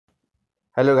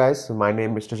Hello guys, my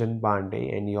name is Nitin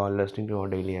Pandey and you are listening to our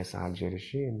daily SRJ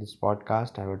Rishi. In this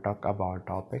podcast, I will talk about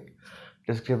topic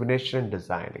discrimination and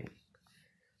designing.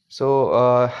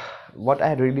 What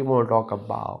I really want to talk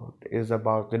about is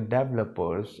about the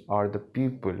developers or the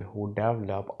people who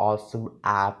develop awesome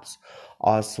apps,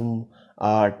 awesome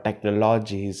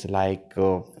technologies like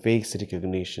face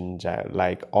recognition,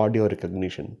 like audio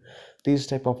recognition. These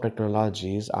type of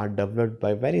technologies are developed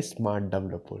by very smart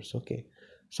developers. Okay,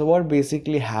 so what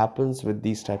basically happens with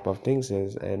these type of things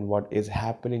is, and what is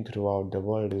happening throughout the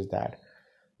world is that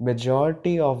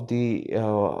majority of the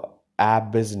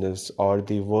app business or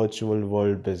the virtual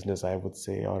world business, I would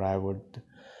say, or I would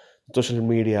social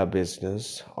media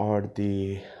business or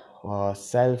the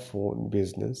cell phone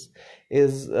business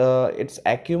is it's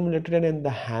accumulated in the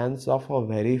hands of a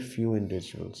very few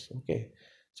individuals. Okay,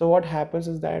 so what happens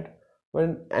is that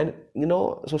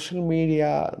social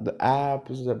media, the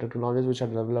apps, the technologies which are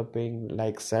developing,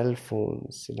 like cell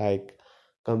phones, like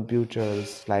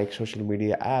computers, like social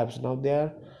media apps, now they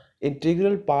are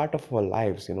integral part of our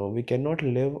lives. We cannot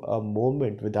live a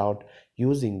moment without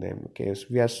using them. Okay, so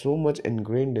we are so much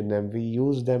ingrained in them, we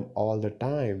use them all the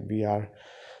time,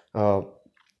 uh,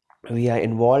 we are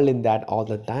involved in that all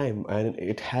the time, and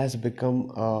it has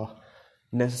become a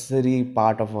necessary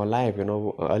part of our life.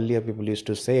 Earlier people used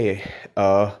to say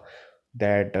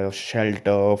that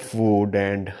shelter, food,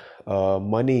 and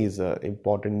money is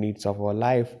important needs of our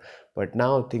life, but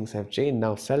now things have changed.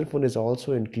 Now cell phone is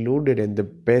also included in the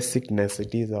basic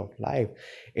necessities of life.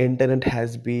 Internet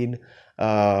has been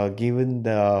given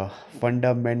the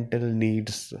fundamental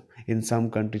needs. In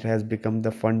some countries has become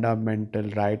the fundamental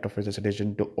right of a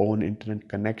citizen to own internet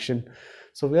connection.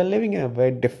 So we are living in a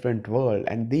very different world,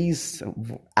 and these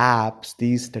apps,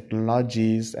 these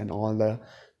technologies, and all the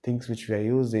things which we are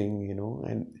using,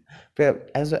 and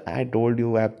as I've told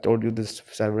you this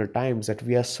several times, that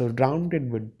we are surrounded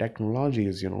with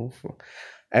technologies.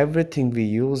 Everything we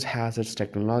use has its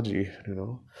technology.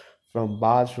 From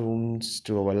bathrooms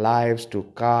to our lives to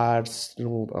cars,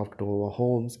 up to our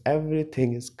homes,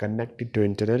 everything is connected to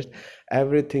internet.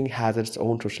 Everything has its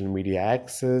own social media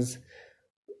access.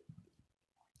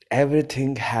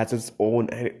 Everything has its own,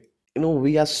 and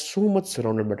we are so much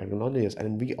surrounded by technologies,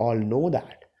 and we all know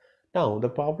that. Now the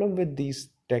problem with these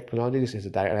technologies is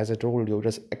that, as I told you, it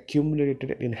is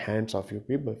accumulated in hands of few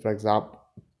people. For example,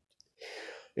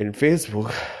 in Facebook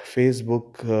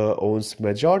owns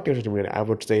majority of social media. I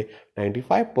would say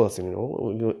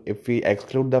 95%. If we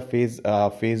exclude the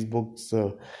Facebook's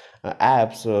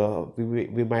apps,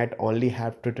 we might only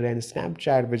have Twitter and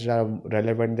Snapchat, which are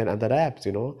relevant than other apps.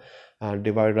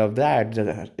 Divided of that,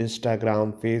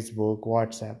 Instagram, Facebook,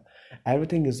 WhatsApp,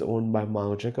 everything is owned by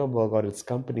Mark Zuckerberg or its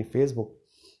company Facebook.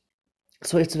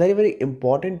 So it's very, very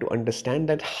important to understand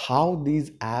that how these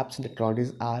apps and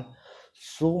technologies are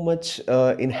so much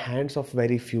in hands of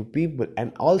very few people,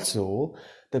 and also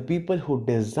the people who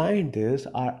design this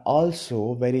are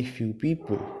also very few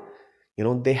people.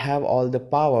 They have all the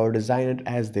power, design it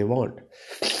as they want.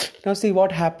 Now see,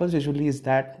 what happens usually is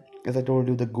that, as I told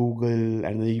you, the Google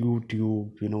and the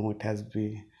YouTube, it has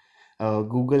been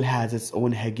Google has its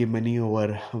own hegemony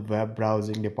over web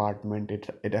browsing department.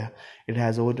 It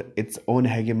has its own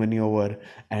hegemony over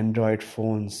Android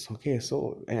phones. Okay,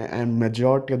 so and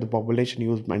majority of the population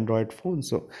use Android phones.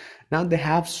 So now they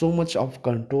have so much of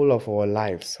control of our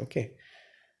lives. Okay,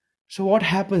 so what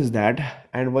happens that,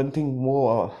 and one thing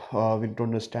more we don't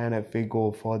understand if we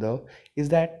go further, is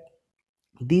that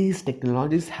these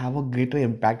technologies have a greater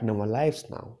impact in our lives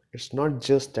now. It's not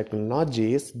just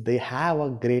technologies, they have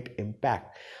a great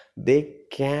impact. They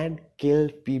can kill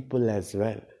people as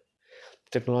well.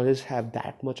 Technologies have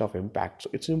that much of impact. So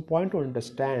it's important to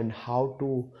understand how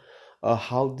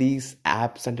these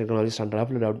apps and technologies are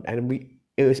developed, and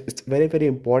it's very, very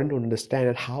important to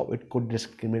understand how it could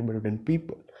discriminate between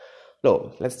people.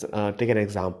 So let's take an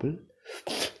example.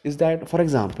 Is that, for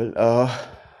example,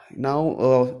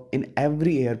 now in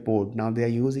every airport now they are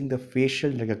using the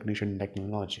facial recognition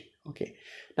technology. Okay,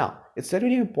 now it's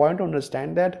very important to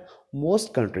understand that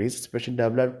most countries, especially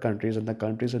developed countries and the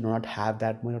countries who do not have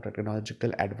that much of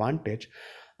technological advantage,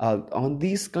 on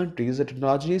these countries the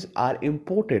technologies are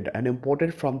imported, and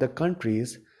imported from the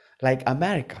countries like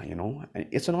America.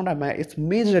 It's not America, it's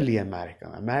majorly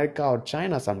America or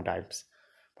China sometimes,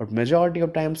 but majority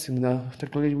of times in the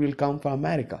technology will come from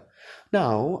America.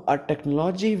 Now a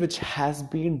technology which has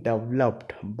been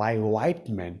developed by white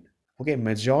men. Okay,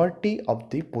 majority of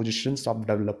the positions of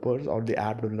developers or the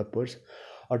app developers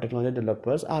or technology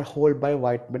developers are held by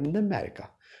white men in America.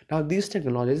 Now these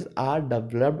technologies are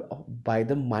developed by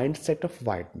the mindset of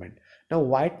white men. Now,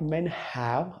 white men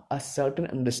have a certain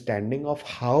understanding of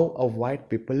how a white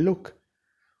people look.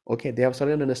 Okay, they have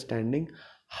certain understanding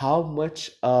how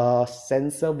much a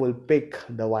sensor will pick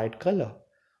the white color.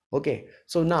 Okay,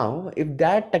 so now if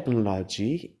that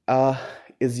technology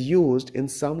is used in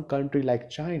some country like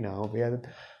China, where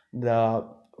the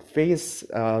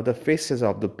the faces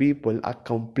of the people are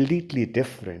completely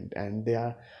different, and they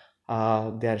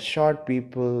are short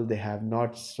people, they have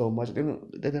not so much,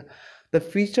 the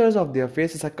features of their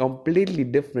faces are completely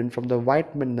different from the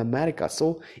white men in America.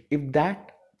 So if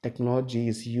that technology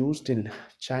is used in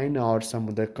China or some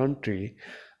other country,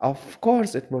 of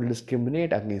course it will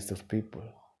discriminate against those people.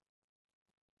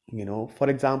 For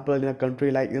example, in a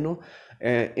country like,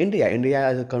 India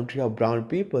is a country of brown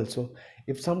people. So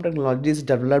if some technology is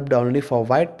developed only for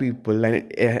white people,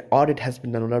 and or it has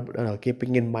been developed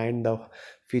keeping in mind the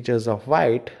features of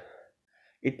white,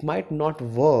 it might not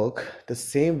work the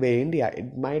same way India.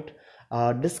 It might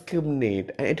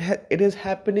discriminate, and it is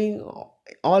happening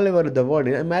all over the world.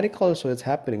 In America also it's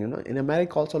happening. In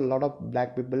America also a lot of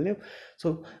black people live.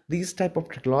 So these type of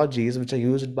technologies which are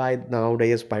used by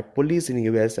nowadays by police in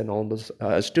US and all those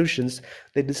institutions,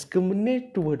 they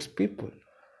discriminate towards people.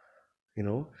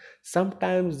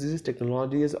 Sometimes these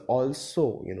technologies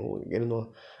also, you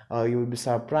will be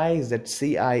surprised that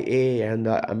CIA and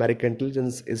the American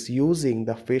intelligence is using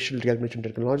the facial recognition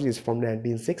technologies from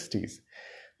 1960s.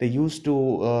 They used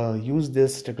to use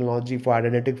this technology for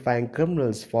identifying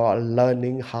criminals, for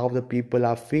learning how the people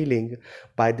are feeling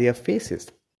by their faces.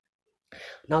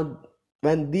 Now,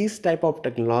 when these type of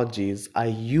technologies are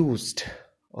used,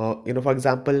 for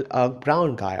example, a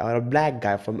brown guy or a black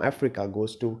guy from Africa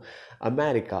goes to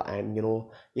America, and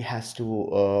he has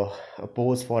to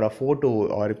pose for a photo,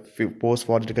 or if he pose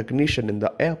for recognition in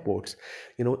the airports.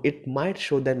 It might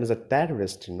show them as a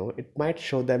terrorist. It might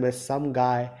show them as some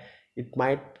guy. It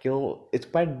might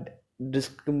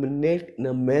discriminate in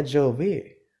a major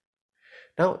way.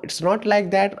 Now it's not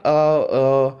like that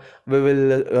we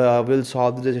will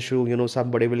solve this issue.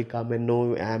 Somebody will come and,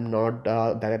 no, I'm not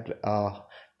that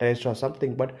terrorist or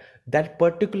something, but that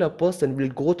particular person will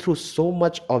go through so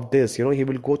much of this. He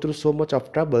will go through so much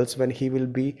of troubles when he will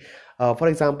be, for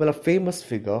example, a famous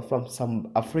figure from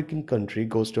some African country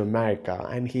goes to America,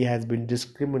 and he has been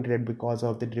discriminated because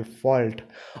of the default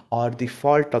or the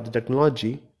fault of the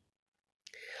technology.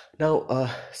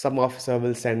 Now, some officer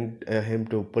will send him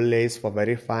to police for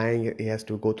verifying. He has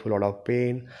to go through a lot of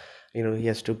pain. He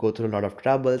has to go through a lot of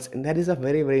troubles, and that is a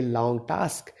very, very long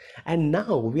task. And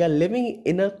now we are living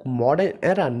in a modern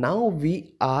era. Now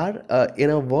we are in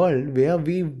a world where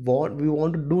we want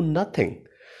to do nothing.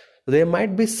 There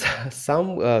might be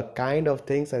some kind of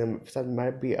things, and some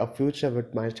might be a future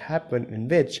that might happen in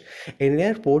which in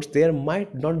airports there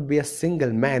might not be a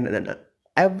single man, and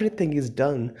everything is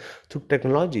done through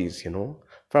technologies,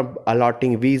 from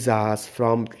allotting visas,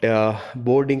 from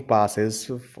boarding passes,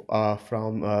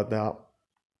 from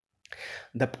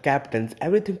the captains.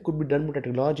 Everything could be done with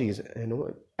technologies,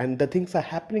 and the things are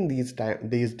happening these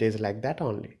days like that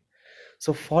only.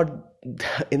 So for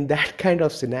in that kind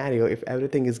of scenario, if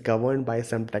everything is governed by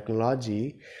some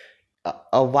technology,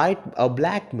 a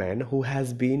black man who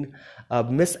has been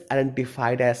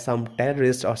misidentified as some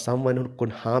terrorist or someone who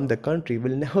could harm the country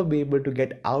will never be able to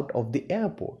get out of the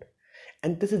airport.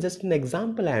 And this is just an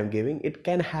example I am giving. It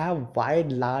can have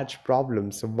wider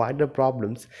problems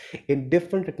in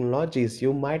different technologies.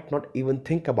 You might not even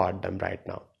think about them right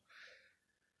now.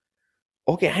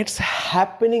 Okay, and it's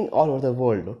happening all over the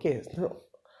world. Okay,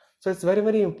 so it's very,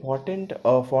 very important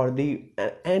and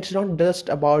it's not just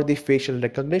about the facial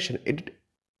recognition.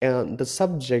 The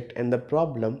subject and the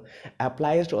problem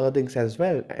applies to other things as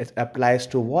well. It applies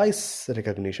to voice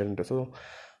recognition. So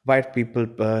white people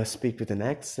speak with an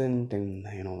accent, and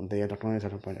their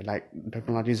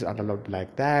technologies are developed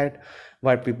like that.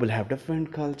 White people have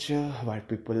different culture. White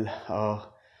people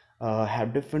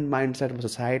have different mindset of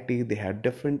society. They have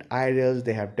different ideas.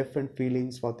 They have different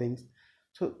feelings for things.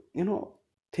 So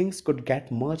things could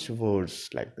get much worse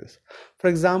like this. For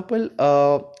example,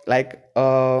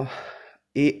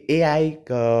 AI,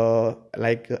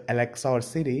 like Alexa or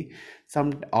Siri,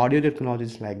 some audio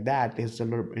technologies like that is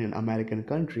developed in an American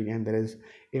country, and there is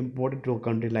imported to a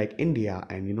country like India.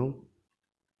 And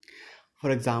for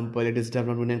example, it is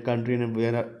developed in a country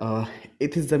where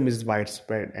atheism is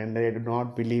widespread, and they do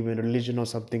not believe in religion or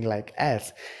something like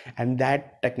us. And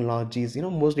that technology is,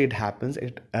 mostly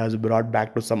it is brought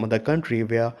back to some other country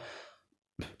where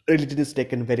religion is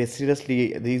taken very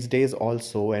seriously these days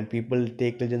also, and people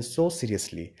take religion so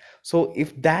seriously. So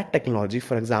if that technology,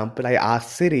 for example, I ask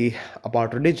Siri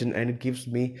about religion and it gives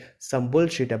me some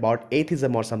bullshit about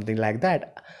atheism or something like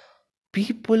that,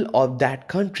 people of that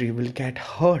country will get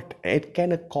hurt. It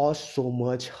can cause so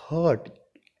much hurt.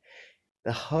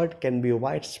 The hurt can be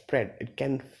widespread. It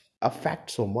can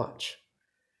affect so much.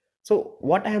 So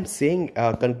what I am saying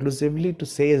conclusively to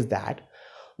say is that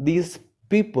these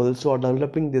people who are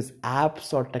developing these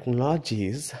apps or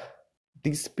technologies,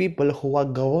 these people who are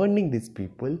governing these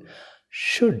people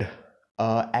should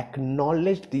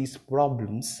acknowledge these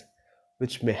problems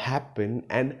which may happen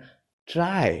and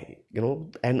try,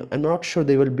 and I'm not sure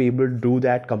they will be able to do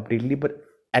that completely, but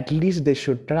at least they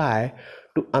should try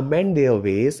to amend their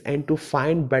ways and to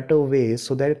find better ways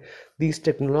so that these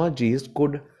technologies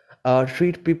could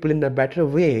treat people in a better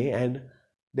way, and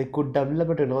they could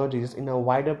develop technologies in a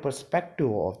wider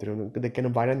perspective of they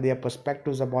can widen their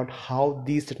perspectives about how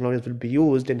these technologies will be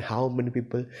used and how many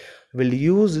people will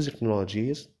use these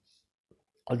technologies,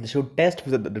 or they should test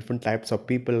with the different types of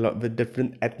people with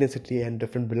different ethnicity and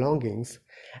different belongings,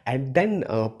 and then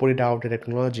put it out the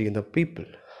technology in the people.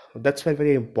 That's very,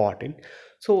 very important.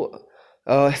 So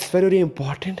it's very, very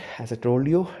important, as I told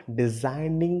you,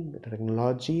 designing the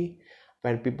technology.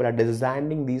 When people are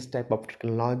designing these type of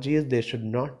technologies, they should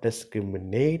not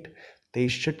discriminate. They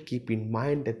should keep in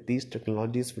mind that these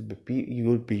technologies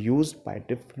will be used by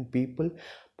different people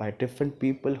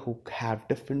who have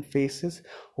different faces,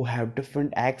 who have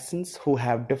different accents, who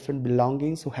have different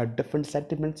belongings, who have different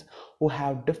sentiments, who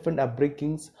have different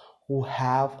upbringings, who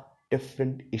have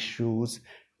different issues,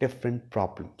 different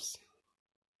problems.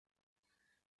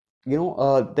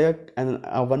 There and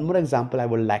one more example I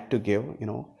would like to give.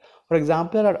 For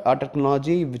example, a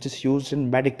technology which is used in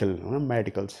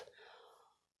medicals.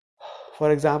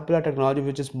 For example, a technology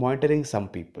which is monitoring some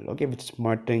people, okay, which is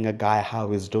monitoring a guy how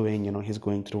he's doing. He's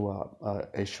going through a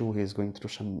issue, he's going through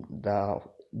some the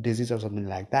disease or something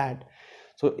like that.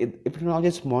 So if technology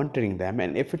is monitoring them,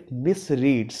 and if it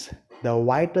misreads the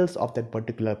vitals of that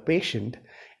particular patient,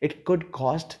 it could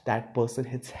cost that person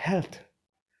his health.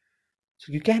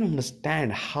 So you can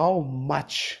understand how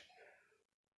much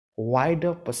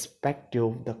wider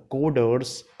perspective the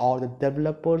coders or the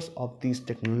developers of these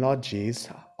technologies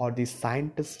or the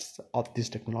scientists of these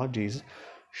technologies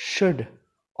should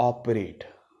operate.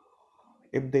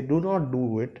 If they do not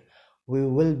do it, we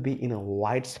will be in a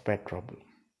widespread trouble.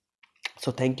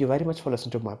 So thank you very much for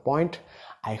listening to my point.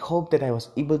 I hope that I was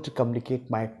able to communicate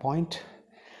my point.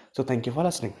 So thank you for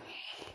listening.